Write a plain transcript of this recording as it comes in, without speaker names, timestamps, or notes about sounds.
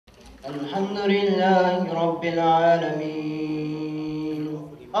الحمد لله رب العالمين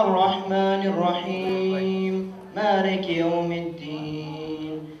الرحمن الرحيم مالك يوم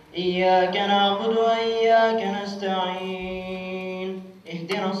الدين إياك نعبد وإياك نستعين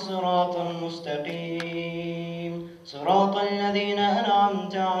اهدنا الصراط المستقيم صراط الذين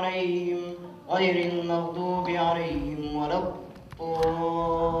أنعمت عليهم غير المغضوب عليهم ولا الضالين.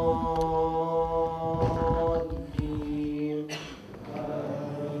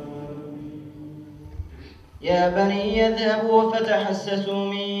 يا بني اذهبوا فتحسسوا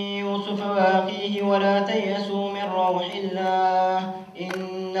من يوسف وأخيه ولا تيأسوا من روح الله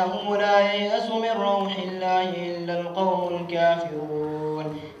إنه لا ييأس من روح الله إلا القوم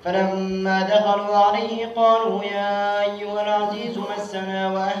الكافرون. فلما دخلوا عليه قالوا يا أيها العزيز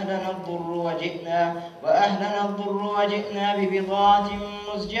مسنا وأهلنا الضر وجئنا ببضاعة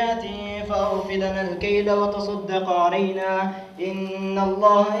مزجاة فأوف لنا الكيل وتصدق علينا إن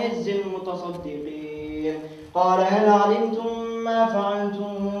الله يجزي المتصدقين. قال هل علمتم ما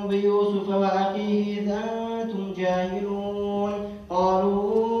فعلتم بيوسف وأخيه إذ أنتم جاهلون؟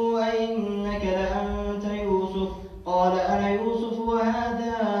 قالوا أئنك لأنت يوسف؟ قال أنا يوسف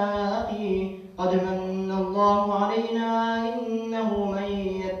وهذا أخي قد من الله علينا إنه من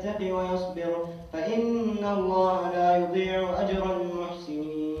يتق ويصبر فإن الله لا يضيع أجر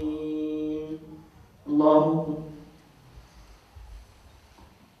المحسنين. الله أكبر.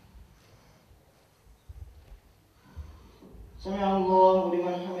 سمع الله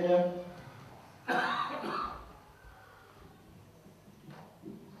لمن حمده.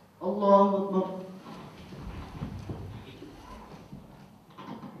 الله أكبر.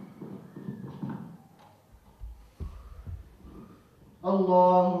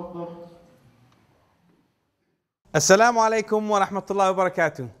 الله أكبر. Assalamu alaikum wa rahmatullahi wa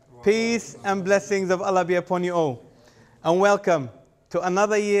barakatuh. Peace and blessings of Allah be upon you all. And welcome to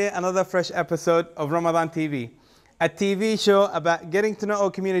another year, another fresh episode of Ramadan TV, a TV show about getting to know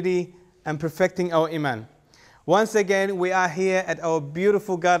our community and perfecting our iman. Once again, we are here at our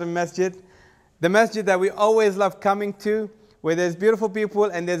beautiful Gorden Masjid, the masjid that we always love coming to, where there's beautiful people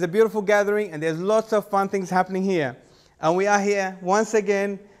and there's a beautiful gathering and there's lots of fun things happening here. And we are here once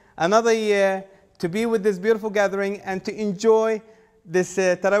again, another year, to be with this beautiful gathering and to enjoy this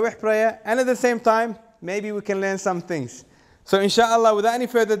Taraweeh prayer, and at the same time, maybe we can learn some things. So inshallah, without any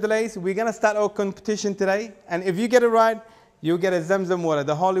further delays, we're going to start our competition today. And if you get it right, you get a Zamzam water,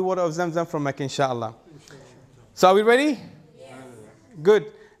 the holy water of Zamzam from Mecca, inshallah. So are we ready? Yes.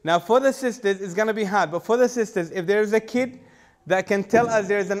 Good. Now for the sisters, it's going to be hard. But for the sisters, if there is a kid that can tell us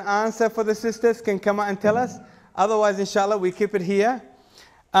there is an answer for the sisters, can come out and tell us. Otherwise, inshallah, we keep it here.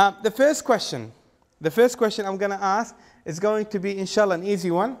 The first question I'm going to ask is going to be, inshallah, an easy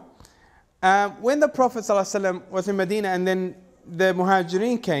one. When the Prophet ﷺ was in Medina and then the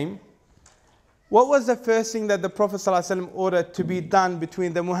Muhajirin came, what was the first thing that the Prophet ﷺ ordered to be done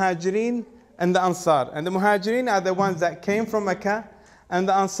between the Muhajirin and the Ansar? And the Muhajirin are the ones that came from Mecca, and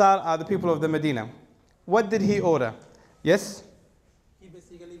the Ansar are the people of the Medina. What did he order? Yes? He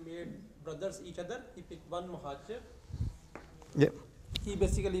basically made brothers each other. He picked one Muhajir. Yep. He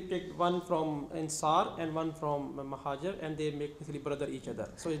basically picked one from Ansar and one from Muhajir, and they make basically brother each other.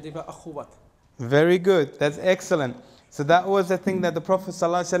 So they were akhuwat. Very good. That's excellent. So that was the thing that the Prophet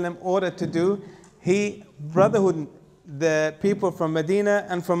ﷺ ordered to do. He brotherhood the people from Medina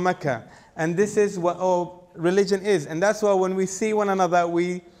and from Mecca. And this is what our religion is. And that's why when we see one another,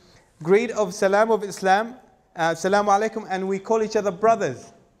 we greet of salam of Islam, assalamu alaikum, and we call each other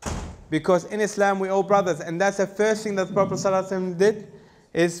brothers. Because in Islam, we're all brothers. And that's the first thing that the Prophet ﷺ did,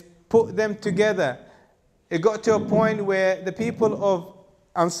 is put them together. It got to a point where the people of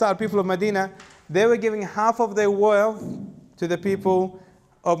Ansar, people of Medina, they were giving half of their wealth to the people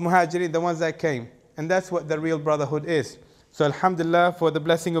of Muhajirin, the ones that came. And that's what the real brotherhood is. So alhamdulillah for the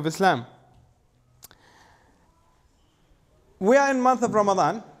blessing of Islam. We are in the month of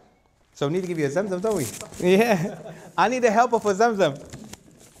Ramadan. So we need to give you a Zamzam, don't we? Yeah. I need a helper for Zamzam.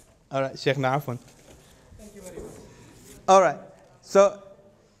 All right, Shaykhna, afwan. Thank you very much. All right. So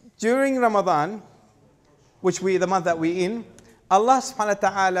during Ramadan, the month that we're in, Allah subhanahu wa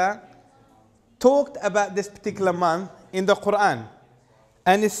ta'ala talked about this particular month in the Quran.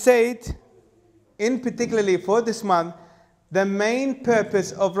 And it said, in particularly for this month, the main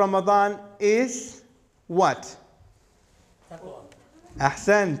purpose of Ramadan is what? Taqwa.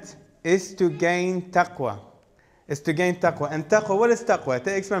 Ahsant, is to gain taqwa. Is to gain taqwa. And taqwa, what is taqwa?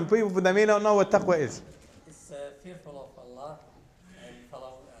 To explain, people that may not know what taqwa is. It's fearful of Allah and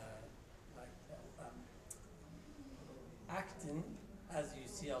follow, acting as you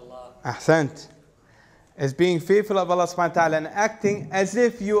see Allah. Ahsant. As being fearful of Allah subhanahu wa ta'ala and acting as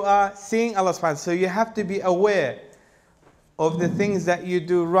if you are seeing Allah subhanahu wa ta'ala. So you have to be aware of the things that you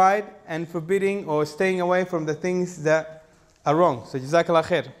do right and forbidding or staying away from the things that are wrong. So Jazakallah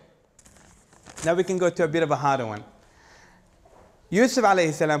khair. Now we can go to a bit of a harder one. Yusuf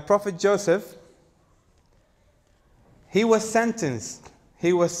alayhi salam, Prophet Joseph, he was sentenced.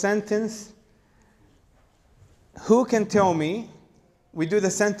 He was sentenced. Who can tell me? We do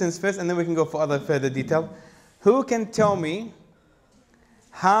the sentence first and then we can go for other further detail. Who can tell me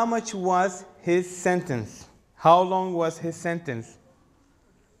how much was his sentence? How long was his sentence?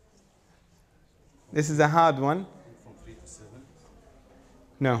 This is a hard one. From 3 to 7.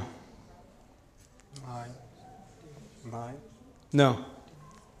 No. 9. No.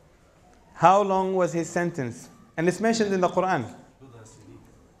 How long was his sentence? And it's mentioned in the Quran.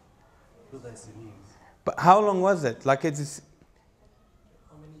 But how long was it? Like it's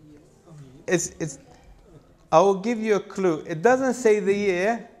I will give you a clue. It doesn't say the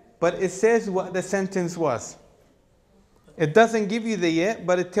year, but it says what the sentence was. It doesn't give you the year,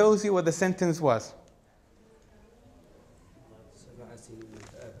 but it tells you what the sentence was.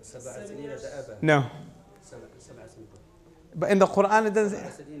 No. But in the Quran it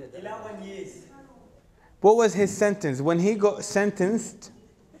doesn't. 11 years. What was his sentence? When he got sentenced,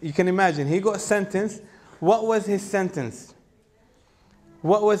 you can imagine, he got sentenced. What was his sentence?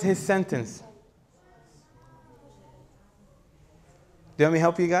 What was his sentence? Do you want me to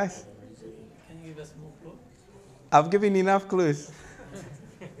help you guys? Can you give us more clue? I've given you enough clues.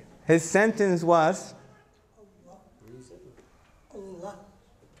 His sentence was.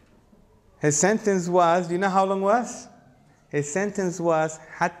 His sentence was, do you know how long was? His sentence was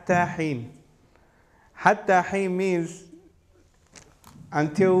hatta heen. Hatta heen means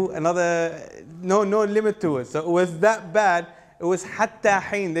until another, no limit to it. So it was that bad, it was hatta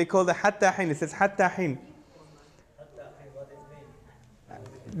heen. They call it hatta heen. It says hatta heen.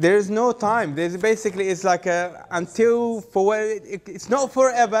 There's no time. There's basically, it's like a, until, for it's not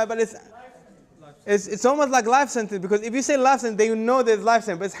forever, but it's almost like life sentence, because if you say life sentence, they know there's life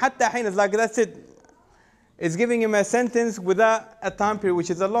sentence. But it's hatta heen, it's like that's it. It's giving him a sentence without a time period, which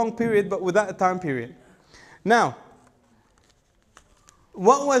is a long period, but without a time period. Now,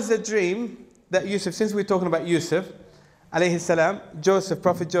 what was the dream that Yusuf, since we're talking about Yusuf, alayhi salam, Joseph,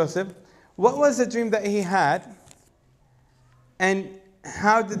 Prophet Joseph, what was the dream that he had, and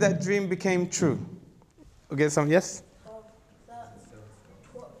how did that dream become true? Okay, yes? That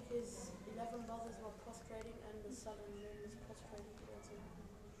his 11 brothers were prostrating and the sun and moon was prostrating towards him.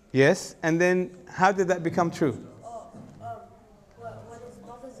 Yes, and then how did that become true? When his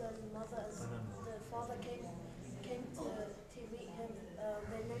brothers and mothers, the father came to meet him,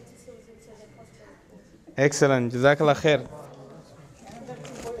 they noticed it was him, so they prostrated towards him. Excellent. Jazakallah khair.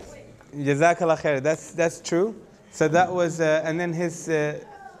 Jazakallah khair. That's true. So that was, and then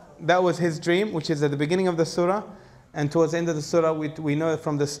that was his dream, which is at the beginning of the surah, and towards the end of the surah, we know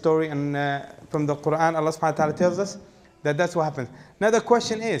from the story and from the Quran, Allah subhanahu wa ta'ala tells us that that's what happens. Now the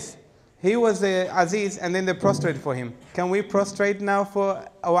question is, he was the Aziz, and then they prostrated for him. Can we prostrate now for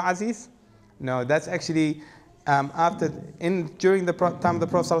our Aziz? No, that's actually during the time of the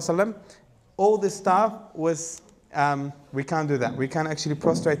Prophet sallallahu alaihi wasallam, all this stuff was, we can't do that. We can't actually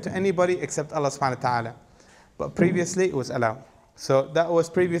prostrate to anybody except Allah subhanahu wa ta'ala. But previously it was allowed. So that was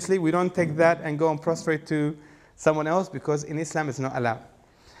previously. We don't take that and go and prostrate to someone else, because in Islam it's not allowed.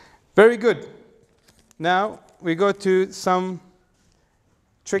 Very good. Now we go to some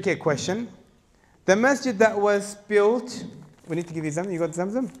trickier question. The masjid that was built, we need to give you Zamzam. You got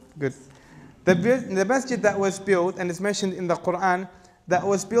Zamzam? Good. The masjid that was built, and it's mentioned in the Quran, that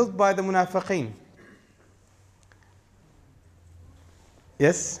was built by the munafiqeen.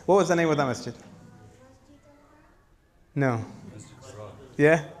 Yes? What was the name of that masjid? No.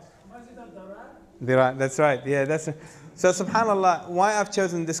 Yeah? That's right. Yeah, so subhanallah, why I've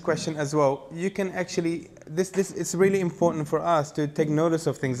chosen this question as well, you can actually, this it's really important for us to take notice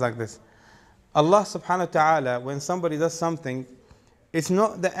of things like this. Allah subhanahu wa ta'ala, when somebody does something, it's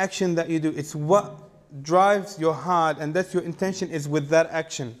not the action that you do, it's what drives your heart, and that's your intention is with that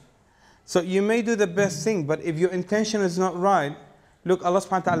action. So you may do the best thing, but if your intention is not right, look, Allah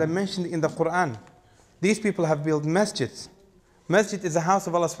subhanahu wa ta'ala mentioned in the Quran, these people have built masjids. Masjid is a house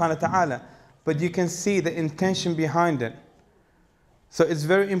of Allah subhanahu wa ta'ala, but you can see the intention behind it. So it's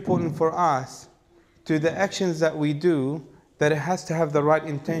very important for us to the actions that we do, that it has to have the right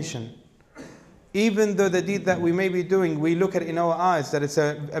intention. Even though the deed that we may be doing, we look at it in our eyes that it's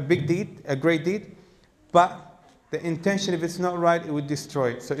a big deed, a great deed, but the intention, if it's not right, it would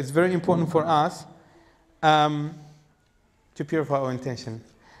destroy it. So it's very important for us to purify our intention.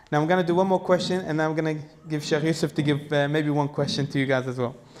 Now I'm going to do one more question, and then I'm going to give Sheikh Yusuf to give maybe one question to you guys as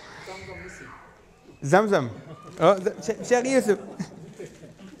well. Zamzam. Oh, Sheikh Yusuf.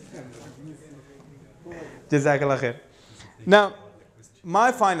 Jazakallah khair. Now,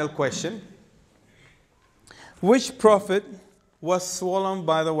 my final question. Which prophet was swallowed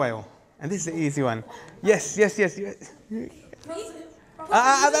by the whale? And this is the easy one. Yes. No.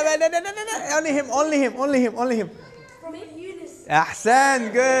 Only him.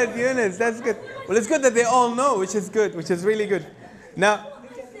 Ahsan, good, Yunus, that's good. Well, it's good that they all know, which is good, which is really good. Now,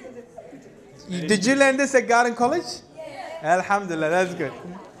 did you learn this at Gorden College? Yeah. Alhamdulillah, that's good.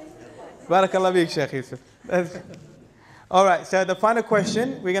 Barakallah biik, Sheikh Yusuf. All right, so the final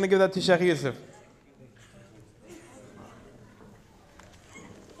question, we're going to give that to Sheikh Yusuf.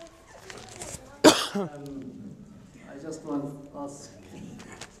 I just want to ask,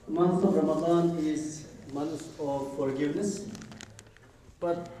 the month of Ramadan is month of forgiveness,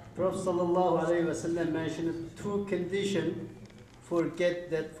 but Prophet Sallallahu Alaihi Wasallam mentioned two conditions for get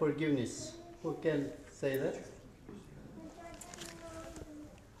that forgiveness. Who can say that?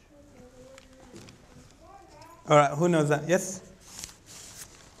 All right, who knows that? Yes?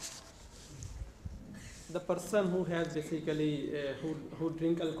 The person who has basically who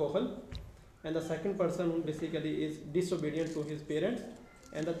drink alcohol, and the second person who basically is disobedient to his parents,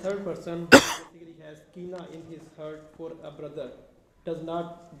 and the third person who basically has kina in his heart for a brother, does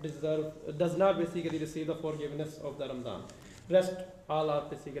not basically receive the forgiveness of the Ramadan. Rest all are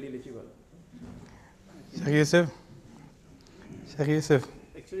basically eligible. Sheikh Yusuf? Sheikh Yusuf?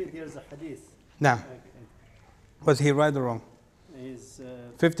 Actually, there's a hadith. Now, was he right or wrong? He's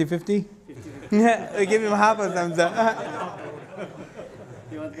 50-50? Yeah, give him half of them.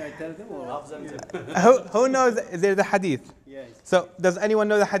 You want me to tell them or? Who knows there's a hadith? Yes. So, does anyone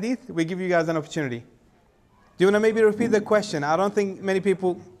know the hadith? We give you guys an opportunity. Do you want to maybe repeat the question? I don't think many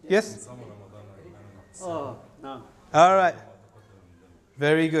people. Yes? Oh, no. All right.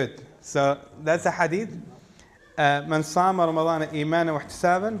 Very good. So, that's a hadith. من صام رمضان إيمانا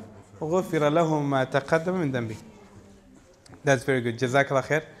واحتسابا غفر له ما تقدم من ذنبه. That's very good. Jazakallah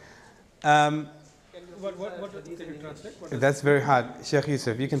khair. What can you translate? That's very hard. Sheikh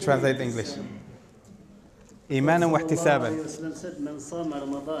Yusuf, you can translate the English. إيمانا واحتسابا. Prophet said, من صام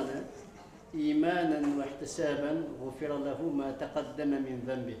رمضان إيمانا واحتسابا غفر له ما تقدم من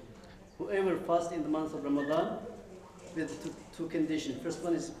ذنبه. Whoever fasts in the month of Ramadan with two conditions. First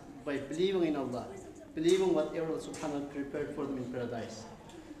one is by believing in Allah, believing whatever Allah subhanahu prepared for them in paradise.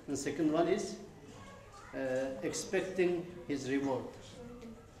 And second one is expecting his reward.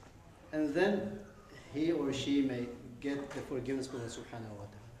 And then he or she may get the forgiveness from Allah subhanahu wa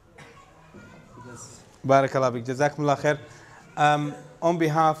ta'ala. Barakallah bik. Jazakumullah khair. On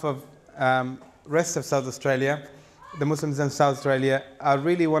behalf of rest of South Australia, the Muslims in South Australia, I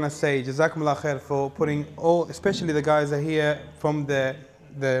really want to say Jazakumullah khair for putting all, especially the guys that are here from the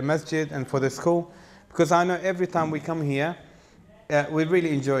Masjid and for the school, because I know every time we come here, we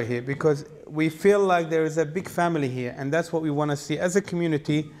really enjoy here because we feel like there is a big family here, and that's what we want to see as a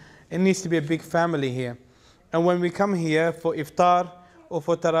community. It needs to be a big family here, and when we come here for iftar or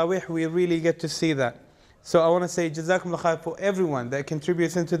for tarawih, we really get to see that. So I want to say Jazakumullah khair for everyone that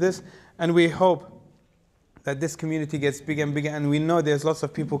contributes into this, and we hope that this community gets bigger and bigger, and we know there's lots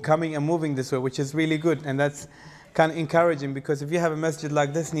of people coming and moving this way, which is really good, and that's kind of encouraging, because if you have a masjid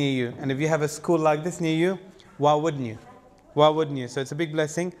like this near you, and if you have a school like this near you, why wouldn't you? Why wouldn't you? So it's a big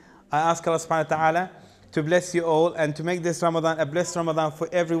blessing. I ask Allah subhanahu wa ta'ala to bless you all, and to make this Ramadan a blessed Ramadan for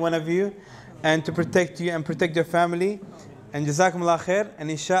every one of you, and to protect you and protect your family. And Jazakumullah khair, and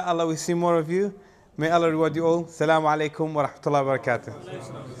inshallah we see more of you. May Allah reward you all. Assalamu alaikum wa rahmatullahi wa barakatuh.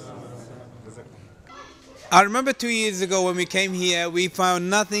 I remember 2 years ago when we came here, we found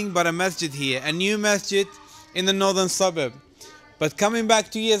nothing but a masjid here, a new masjid in the northern suburb. But coming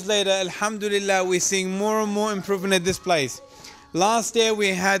back 2 years later, alhamdulillah, we're seeing more and more improvement at this place. Last year we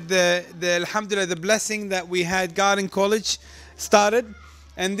had alhamdulillah, the blessing that we had Gorden College started.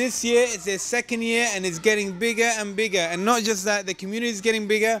 And this year it's their second year, and it's getting bigger and bigger. And not just that, the community is getting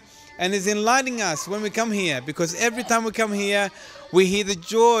bigger, and it's enlightening us when we come here, because every time we come here, we hear the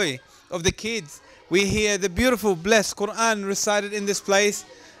joy of the kids. We hear the beautiful, blessed Quran recited in this place.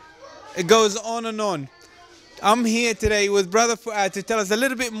 It goes on and on. I'm here today with Brother Fuad to tell us a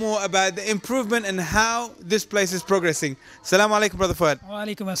little bit more about the improvement and how this place is progressing. Assalamu alaikum, Brother Fuad. Wa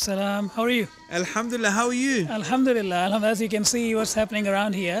alaikum assalam. How are you? Alhamdulillah, how are you? Alhamdulillah. As you can see what's happening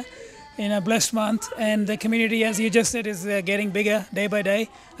around here in a blessed month, and the community, as you just said, is getting bigger day by day.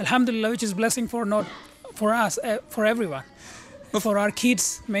 Alhamdulillah, which is blessing for not for us, for everyone. for our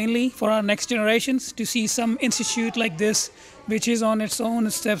kids, mainly for our next generations, to see some institute like this, which is on its own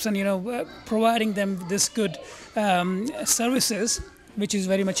steps and providing them this good services, which is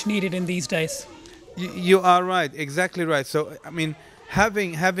very much needed in these days. You are right, exactly right. So, I mean,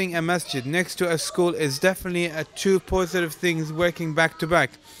 having a masjid next to a school is definitely two positive things working back to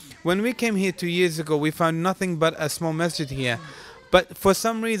back. When we came here 2 years ago, we found nothing but a small masjid here. But for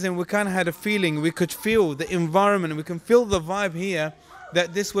some reason, we kind of had a feeling, we could feel the environment, we can feel the vibe here,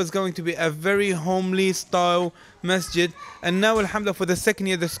 that this was going to be a very homely style masjid. And now, alhamdulillah, for the second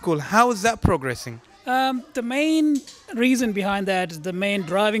year of the school, how is that progressing? The main reason behind that, the main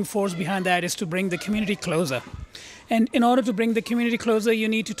driving force behind that is to bring the community closer. And in order to bring the community closer, you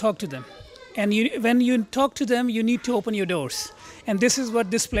need to talk to them. And when you talk to them, you need to open your doors. And this is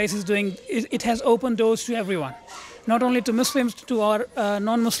what this place is doing. It has opened doors to everyone. Not only to Muslims, to our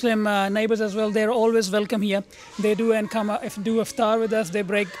non-Muslim neighbors as well. They're always welcome here. They do do iftar with us. They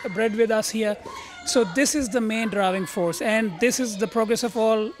break bread with us here. So this is the main driving force, and this is the progress of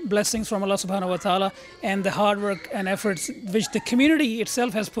all blessings from Allah subhanahu wa ta'ala and the hard work and efforts which the community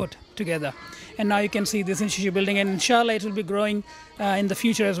itself has put together. And now you can see this institute building, and inshallah it will be growing in the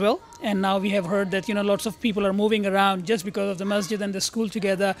future as well. And now we have heard that lots of people are moving around just because of the masjid and the school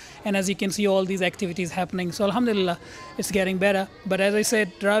together, and as you can see all these activities happening. So alhamdulillah, it's getting better. But as I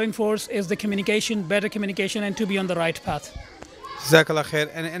said, driving force is the communication, better communication, and to be on the right path. Jazakallah khair.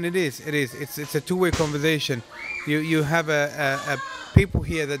 And it is. It's a two-way conversation. You have a people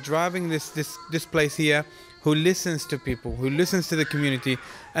here that driving this place here who listens to people, who listens to the community,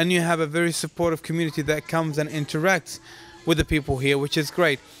 and you have a very supportive community that comes and interacts with the people here, which is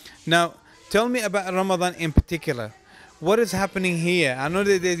great. Now, tell me about Ramadan in particular. What is happening here? I know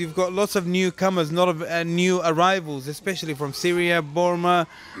that you've got lots of newcomers, lot of new arrivals, especially from Syria, Burma,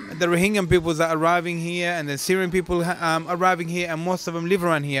 the Rohingya people that are arriving here, and the Syrian people arriving here, and most of them live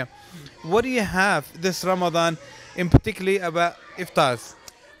around here. What do you have this Ramadan, in particular about iftars?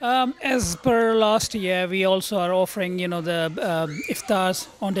 As per last year, we also are offering, the iftars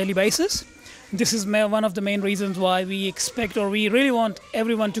on daily basis. This is one of the main reasons why we expect, or we really want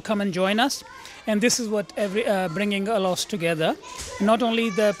everyone to come and join us. And this is what bringing us together. Not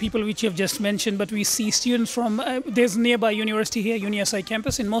only the people which you have just mentioned, but we see students from, there's nearby university here, UniSI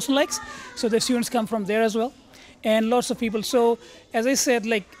campus in Mosul Lakes. So the students come from there as well. And lots of people. So as I said,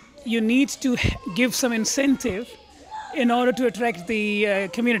 you need to give some incentive in order to attract the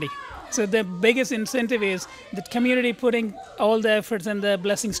community. So the biggest incentive is the community putting all the efforts and the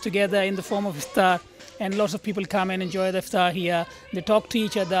blessings together in the form of iftar. And lots of people come and enjoy the iftar here. They talk to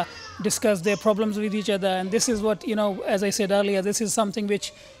each other, discuss their problems with each other. And this is what, as I said earlier, this is something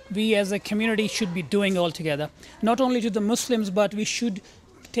which we as a community should be doing all together. Not only to the Muslims, but we should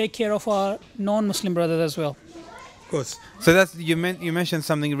take care of our non-Muslim brothers as well. Of course. So that's you mentioned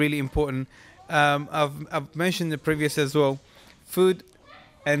something really important. I've mentioned the previous as well. Food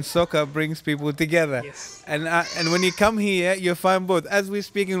and soccer brings people together. Yes. And when you come here, you'll find both. As we're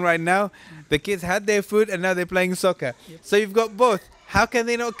speaking right now, the kids had their food and now they're playing soccer. Yep. So you've got both. How can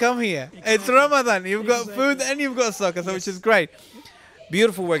they not come here? Exactly. It's Ramadan. You've got food and you've got soccer, so which is great.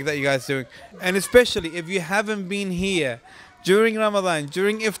 Beautiful work that you guys are doing. And especially if you haven't been here during Ramadan,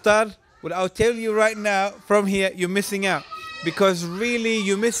 during iftar, well, I'll tell you right now, from here, you're missing out. Because really,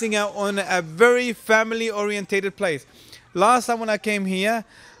 you're missing out on a very family-orientated place. Last time when I came here,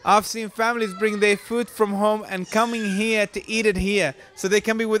 I've seen families bring their food from home and coming here to eat it here, so they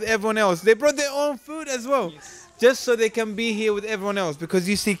can be with everyone else. They brought their own food as well, just so they can be here with everyone else. Because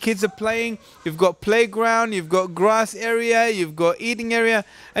you see kids are playing, you've got playground, you've got grass area, you've got eating area,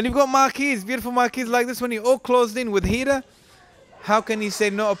 and you've got marquees, beautiful marquees like this one. You're all closed in with heater. How can you say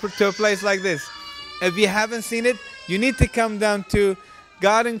no to a place like this? If you haven't seen it, you need to come down to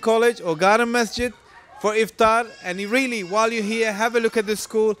Gorden College or Gorden Masjid for iftar, and you really, while you're here, have a look at the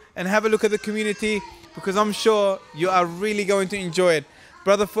school and have a look at the community, because I'm sure you are really going to enjoy it.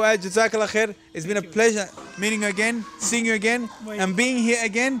 Brother Fuad, Jazakallah khair. It's been a pleasure meeting you again, seeing you again, and being here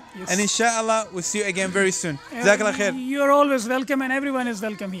again. Yes. And inshallah, we'll see you again very soon. Jazakallah khair. You're always welcome, and everyone is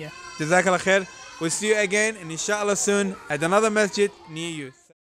welcome here. Jazakallah khair. We'll see you again, and inshallah soon at another masjid near you.